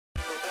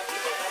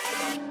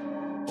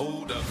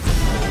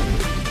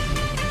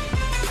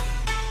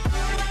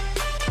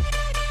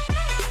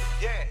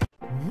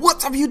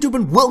up YouTube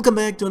and welcome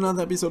back to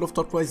another episode of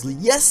Top Wisely.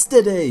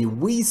 Yesterday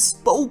we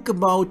spoke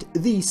about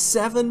the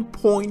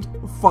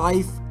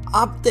 7.5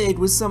 update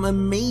with some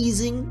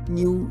amazing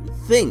new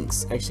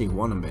things. Actually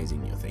one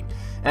amazing new thing.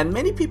 And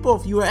many people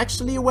of you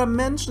actually were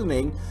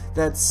mentioning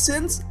that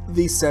since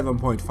the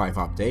 7.5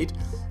 update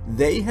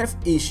they have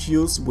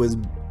issues with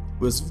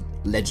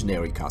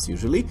legendary cars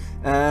usually,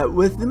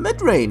 with the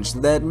mid-range,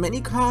 that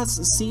many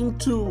cars seem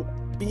to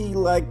be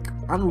like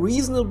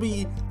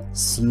unreasonably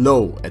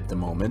slow at the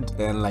moment,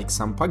 and like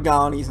some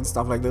Paganis and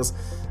stuff like this,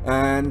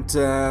 and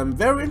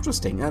very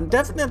interesting. And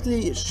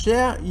definitely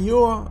share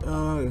your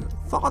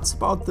thoughts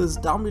about this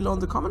down below in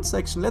the comment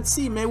section. Let's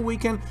see, maybe we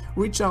can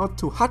reach out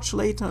to Hutch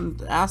later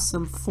and ask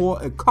them for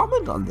a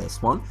comment on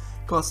this one,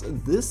 because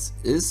this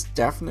is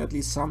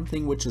definitely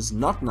something which is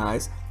not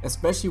nice,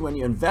 especially when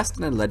you invest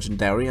in a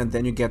legendary and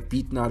then you get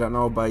beaten, I don't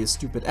know, by a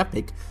stupid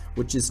epic,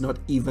 which is not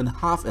even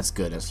half as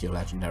good as your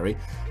legendary.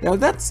 Now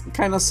that's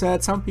kind of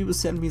sad. Some people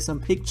sent me some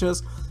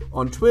pictures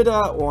on Twitter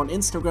or on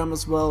Instagram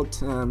as well,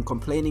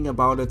 complaining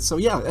about it. So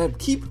yeah,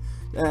 keep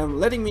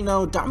letting me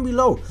know down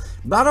below.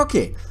 But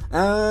okay,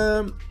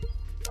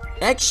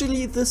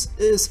 actually this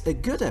is a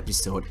good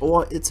episode,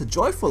 or it's a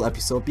joyful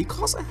episode,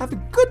 because I have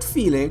a good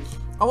feeling.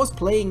 I was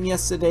playing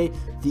yesterday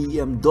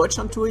the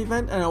Deutschland Tour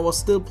event, and I was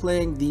still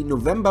playing the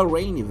November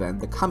Rain event,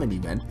 the common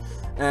event,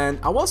 and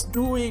I was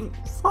doing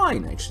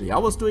fine actually. I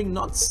was doing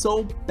not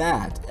so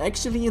bad.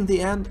 Actually in the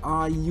end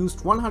I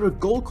used 100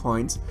 gold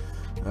coins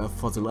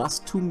for the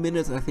last 2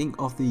 minutes I think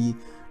of the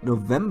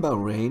November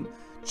Rain,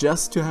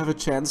 just to have a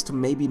chance to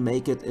maybe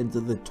make it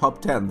into the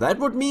top 10. That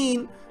would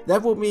mean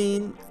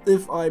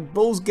if I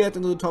both get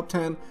into the top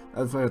 10,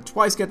 if I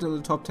twice get into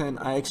the top 10,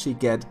 I actually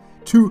get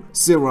 2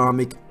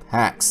 ceramic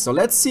packs. So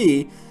let's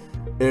see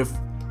if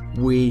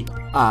we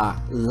are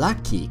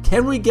lucky.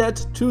 Can we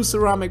get 2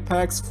 ceramic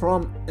packs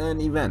from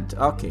an event?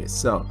 Okay,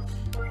 so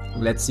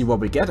let's see what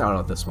we get out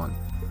of this one.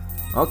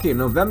 Okay,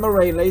 November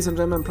Rain, ladies and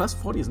gentlemen, plus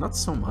 40 is not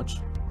so much.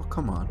 Oh,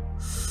 come on.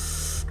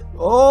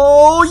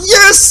 Oh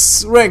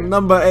yes! Rank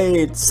number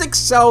 8,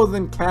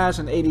 6,000 cash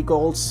and 80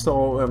 gold.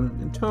 So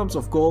in terms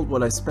of gold,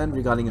 what I spent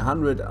regarding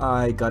 100,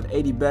 I got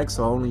 80 back,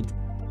 so I only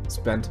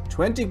spent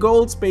 20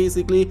 golds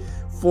basically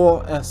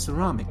for a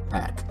ceramic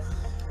pack.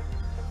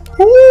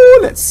 Ooh,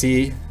 let's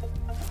see.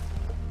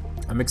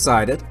 I'm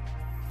excited.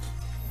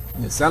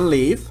 Nissan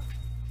Leaf,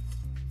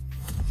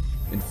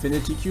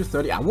 Infinity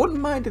Q30. I wouldn't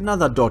mind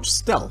another Dodge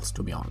Stealth,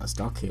 to be honest.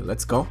 Okay,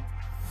 let's go.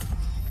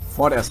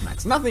 Ford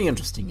S-Max. Nothing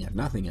interesting yet.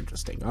 Nothing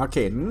interesting.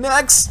 Okay,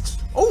 next.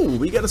 Oh,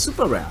 we got a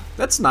super rare.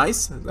 That's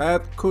nice.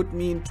 That could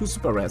mean 2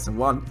 super rares in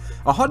one.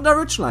 A Honda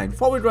Ridgeline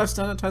 4-wheel drive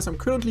standardized. I'm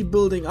currently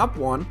building up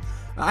one.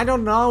 I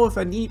don't know if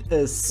I need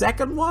a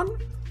second one,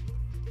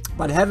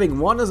 but having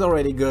one is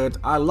already good.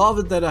 I love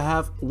it that I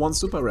have 1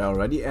 super rare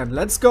already. And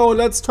let's go.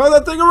 Let's turn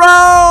that thing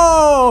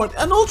around.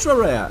 An ultra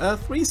rare, a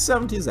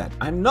 370Z.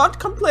 I'm not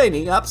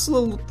complaining.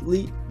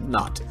 Absolutely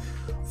not.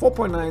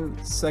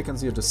 4.9 seconds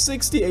 0 to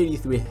 60,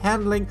 83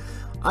 handling.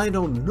 I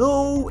don't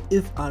know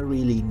if I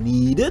really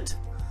need it.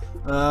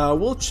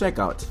 We'll check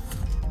out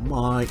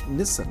my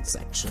Nissan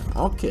section.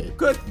 Okay,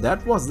 good.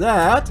 That was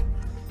that.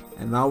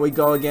 And now we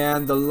go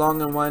again. The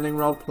long and winding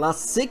road plus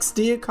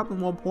 60. A couple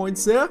more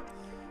points there.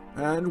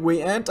 And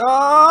we end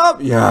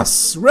up,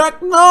 yes, rank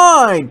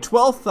 9,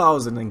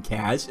 12,000 in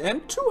cash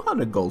and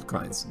 200 gold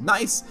coins.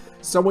 Nice.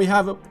 So we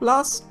have a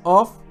plus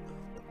of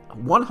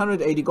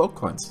 180 gold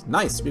coins.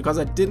 Nice, because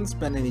I didn't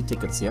spend any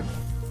tickets here.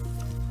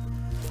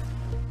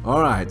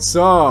 Alright,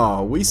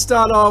 so we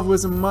start off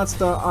with a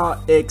Mazda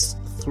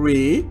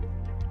RX-3.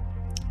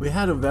 We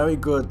had a very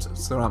good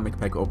ceramic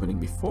pack opening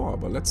before,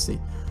 but let's see.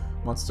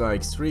 Mazda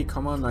RX-3,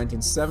 come on,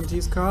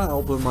 1970s car.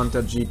 Opel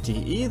Manta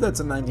GTE, that's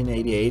a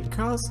 1988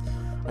 car.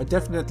 I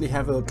definitely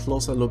have a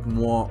closer look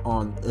more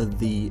on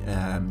the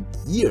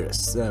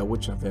years,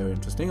 which are very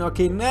interesting.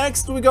 Okay,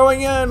 next we're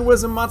going in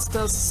with a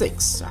Mazda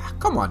 6. Ah,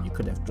 come on, you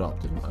could have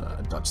dropped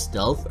a Dodge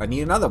Stealth. I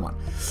need another one.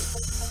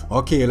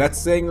 Okay, let's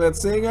sing, and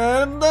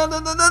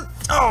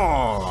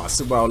oh,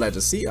 Subaru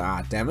Legacy.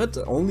 Ah, damn it,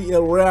 only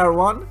a rare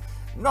one.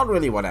 Not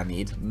really what I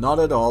need, not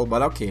at all.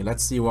 But okay,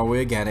 let's see what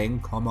we're getting.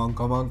 Come on,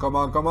 come on, come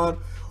on, come on.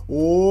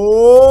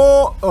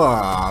 Oh,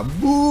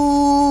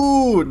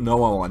 boo! No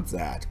one wants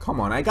that. Come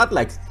on, I got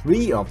like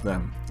 3 of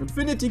them.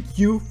 Infinity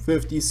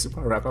Q50 Super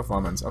Rare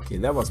Performance. Okay,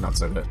 that was not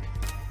so good.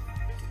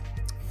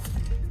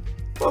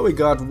 Well, we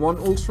got 1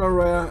 ultra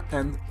rare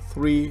and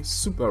 3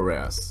 super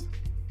rares.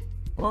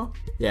 Oh,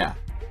 yeah.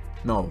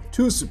 No,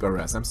 2 super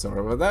rares. I'm sorry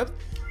about that.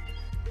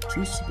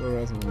 2 super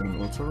rares and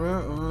 1 ultra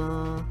rare.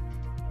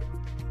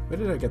 Where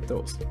did I get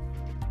those?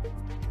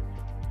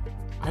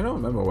 I don't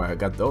remember where I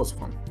got those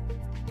from.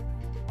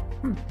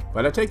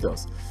 But I take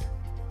those.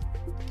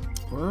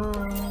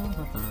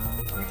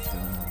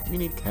 We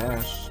need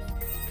cash.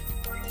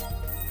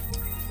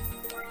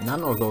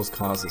 None of those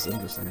cars is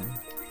interesting.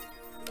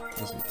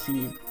 Those we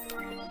keep.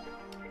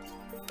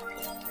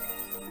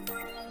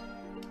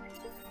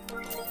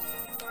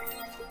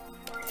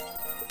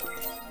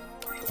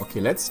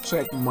 Okay, let's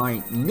check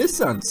my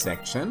Nissan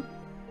section.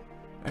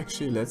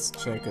 Actually, let's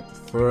check it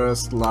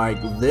first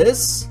like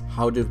this.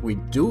 How did we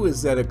do?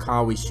 Is that a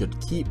car we should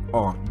keep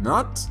or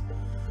not?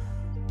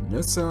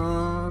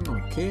 Nissan,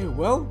 okay,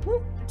 well,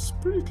 it's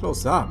pretty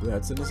close up.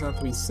 That's a Nissan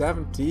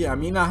 370. I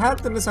mean, I had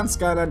the Nissan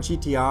Skyline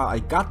GTR. I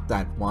got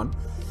that one.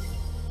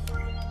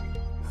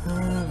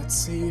 Let's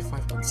see,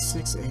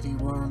 5.6,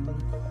 81.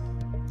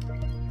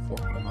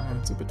 4.9,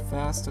 it's a bit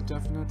faster,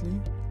 definitely.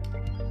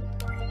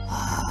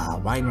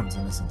 Why not the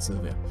Nissan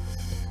Silvia?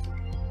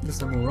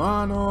 Nissan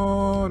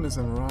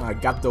Murano, I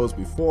got those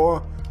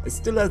before. I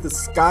still have the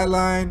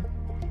Skyline.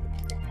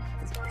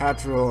 It's a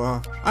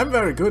petrol. I'm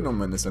very good on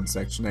my Nissan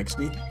section,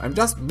 actually. I'm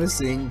just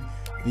missing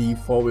the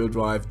four-wheel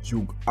drive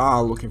Juke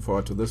R. Looking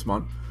forward to this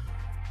one.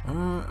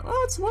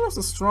 It's one of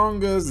the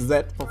strongest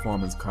Z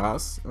performance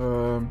cars.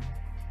 I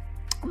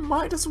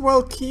might as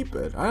well keep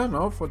it. I don't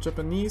know, for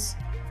Japanese.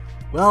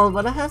 Well,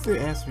 but I have the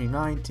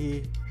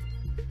S390.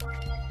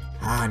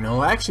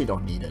 No, I actually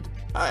don't need it.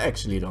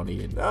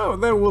 Oh,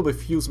 there will be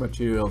fuse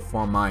material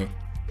for my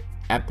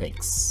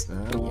epics.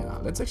 Yeah,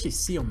 let's actually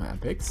see on my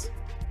epics.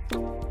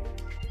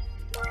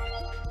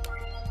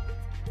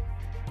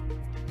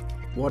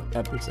 What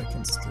epics I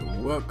can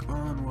still work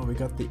on. Well, we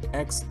got the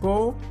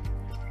Expo.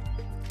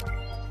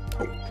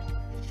 Oh.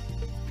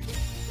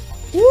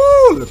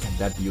 Woo! Look at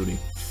that beauty.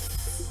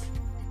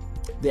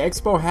 The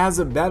Expo has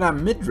a better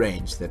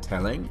mid-range, they're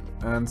telling.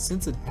 And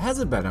since it has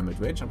a better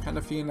mid-range, I'm kind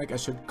of feeling like I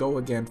should go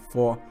again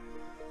for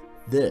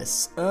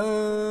this.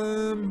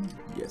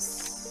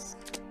 Yes.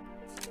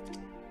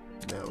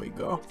 There we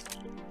go.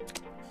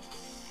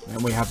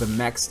 Then we have the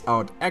maxed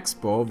out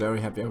Expo.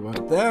 Very happy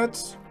about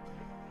that.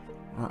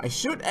 I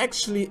should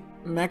actually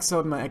max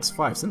out my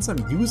X5. Since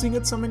I'm using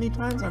it so many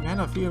times, I'm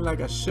kind of feeling like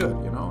I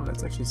should, you know.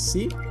 Let's actually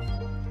see.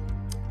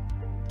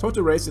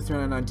 Total race to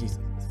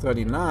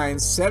 339,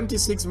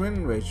 76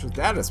 win ratio.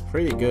 That is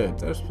pretty good.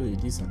 That's pretty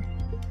decent.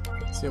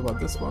 Let's see about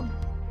this one.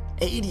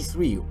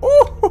 83.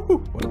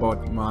 Oh, what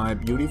about my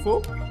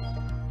beautiful?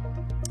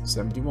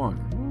 71.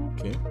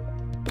 Okay.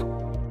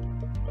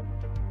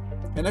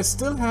 And I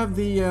still have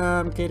the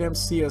KTM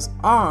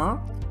CSR,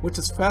 which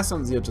is fast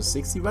on 0 to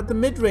 60, but the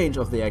mid-range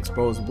of the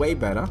Expo is way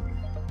better.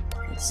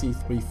 Let's see,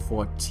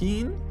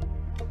 314.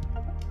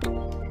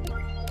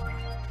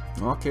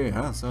 Okay,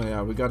 so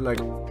yeah, we got like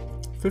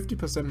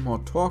 50% more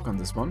torque on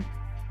this one.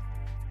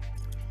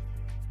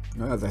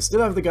 I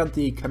still have got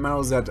the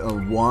Camaro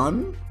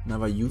ZL1,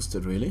 never used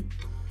it really.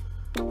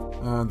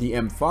 The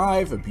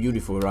M5, a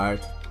beautiful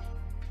ride.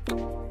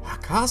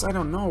 Cars, I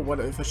don't know what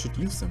if I should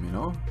use them, you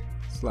know.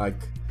 It's like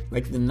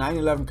the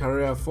 911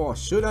 Carrera 4.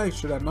 Should I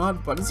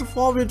not? But it's a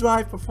four-wheel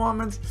drive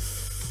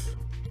performance.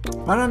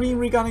 But I mean,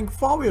 regarding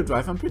four-wheel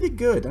drive, I'm pretty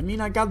good. I mean,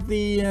 I got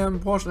the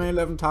Porsche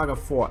 911 Targa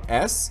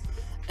 4S,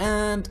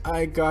 and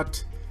I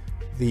got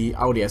the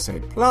Audi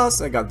S8 Plus,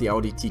 I got the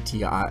Audi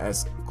TT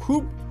RS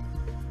Coupe,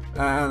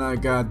 and I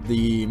got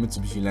the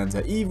Mitsubishi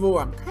Lancer Evo.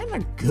 I'm kind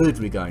of good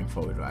regarding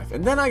four-wheel drive.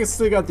 And then I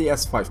still got the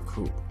S5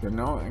 Coupe, you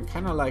know, and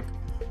kind of like,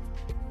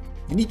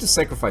 you need to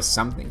sacrifice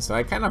something. So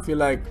I kind of feel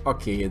like,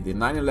 okay, the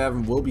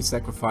 911 will be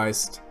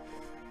sacrificed,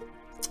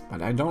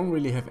 but I don't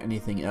really have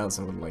anything else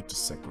I would like to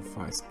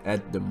sacrifice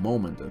at the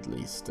moment, at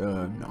least.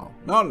 No.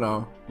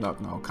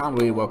 Can't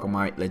really work on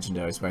my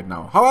legendaries right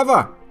now.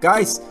 However,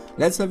 guys,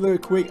 let's have a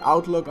quick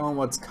outlook on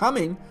what's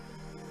coming.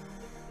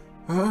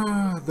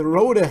 The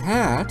road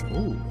ahead.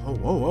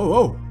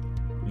 Oh.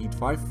 We need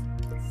 5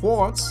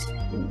 Fords.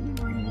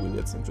 Ooh,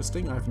 that's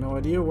interesting. I have no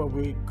idea what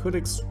we could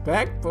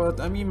expect,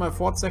 but I mean, my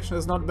Ford section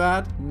is not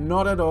bad.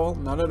 Not at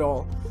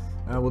all.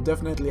 I will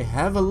definitely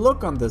have a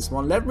look on this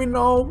one. Let me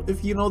know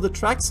if you know the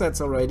track sets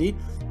already.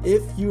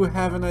 If you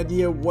have an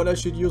idea what I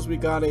should use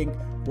regarding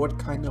what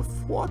kind of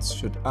Fords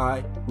should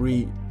I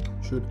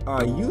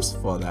use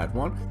for that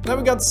one. Then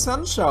we got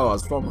sun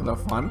showers, Formula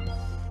Fun.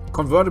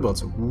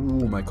 Convertibles.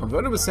 Ooh, my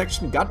convertible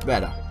section got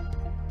better.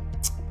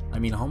 I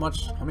mean, how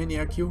many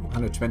IQ?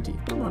 120.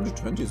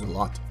 120 is a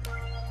lot.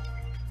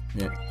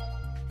 Yeah,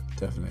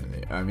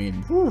 definitely. I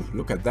mean, whew,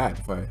 look at that.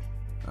 If I,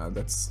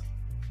 that's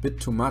a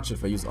bit too much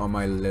if I use all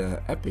my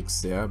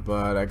epics there.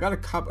 But I got a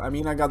couple. I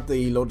mean, I got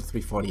the Lotus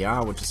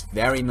 340R, which is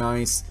very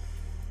nice.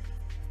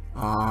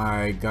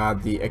 I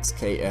got the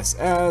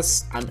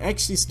XKSS. I'm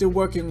actually still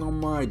working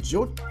on my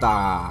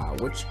Jota,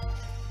 which.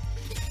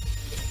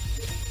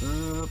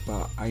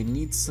 But I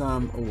need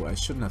some. Oh, I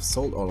shouldn't have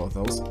sold all of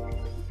those.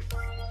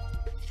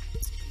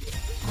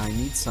 I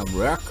need some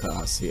rare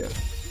cars here.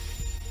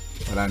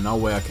 But I know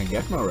where I can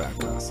get my rare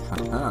cars.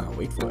 Haha,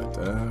 wait for it.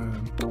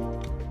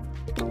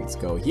 Let's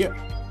go here.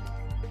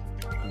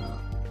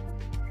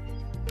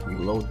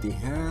 Load the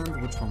hand.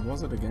 Which one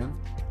was it again?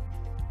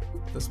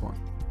 This one.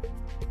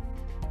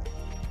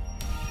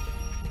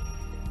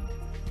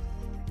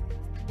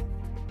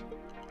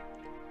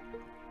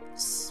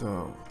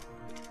 So.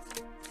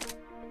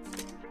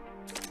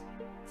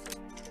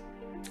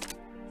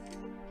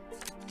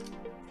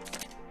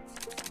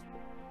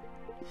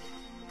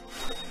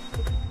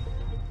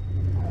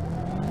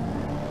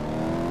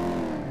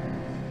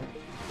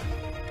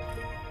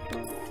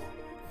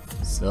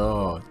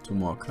 So, 2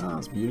 more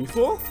cars,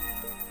 beautiful.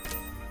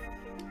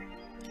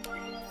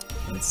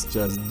 Let's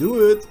just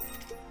do it.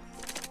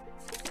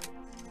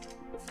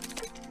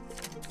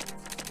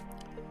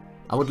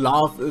 I would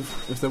love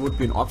if there would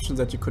be an option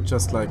that you could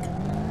just like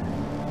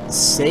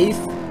save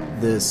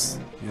this,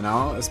 you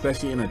know,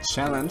 especially in a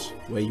challenge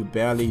where you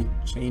barely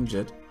change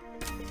it.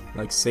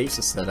 Like save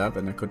the setup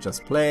and I could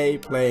just play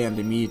and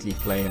immediately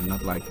play and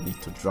not like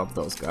need to drop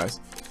those guys.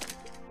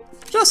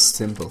 Just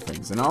simple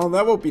things, you know,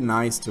 that would be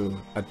nice to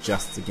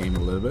adjust the game a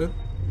little bit.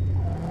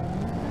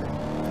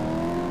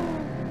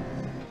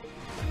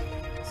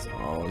 So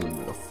a little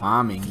bit of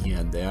farming here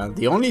and there.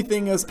 The only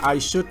thing is I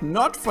should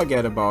not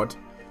forget about...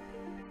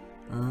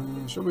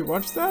 should we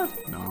watch that?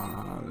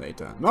 No,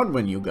 later. Not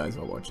when you guys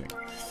are watching.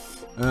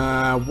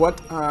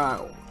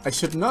 I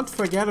should not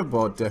forget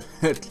about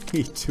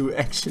definitely to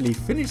actually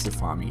finish the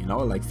farming, you know,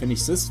 like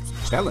finish this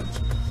challenge.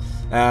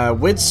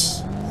 Which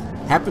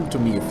happened to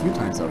me a few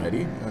times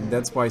already, and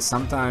that's why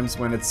sometimes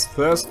when it's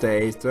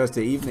Thursday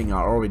evening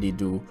I already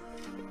do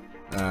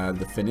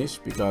the finish,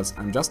 because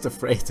I'm just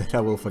afraid that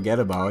I will forget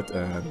about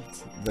and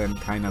then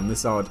kind of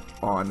miss out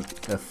on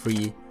a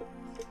free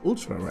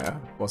ultra rare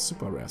or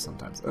super rare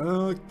sometimes.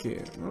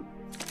 Okay.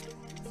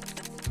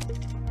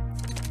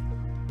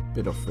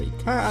 Bit of free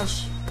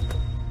cash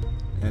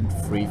and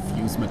free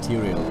fuse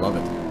material. Love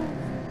it.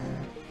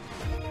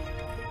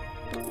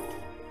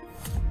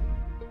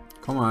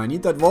 Come on, I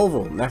need that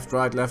Volvo. Left,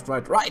 right, left,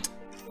 right, right.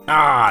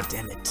 Ah,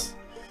 damn it.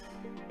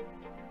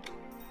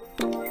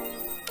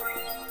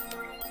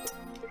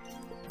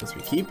 This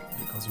we keep,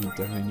 because we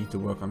definitely need to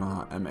work on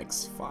our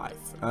MX-5.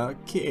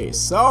 Okay,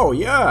 so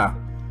yeah.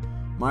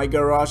 My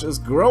garage is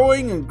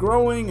growing and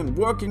growing and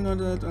working on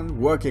it and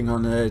working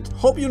on it.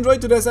 Hope you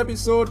enjoyed today's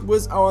episode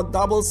with our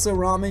double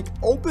ceramic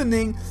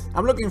opening.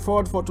 I'm looking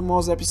forward for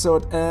tomorrow's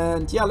episode,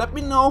 and yeah, let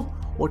me know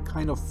what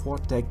kind of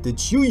Ford deck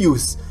did you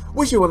use.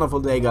 Wish you a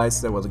wonderful day,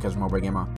 guys. That was a MRA Gamer.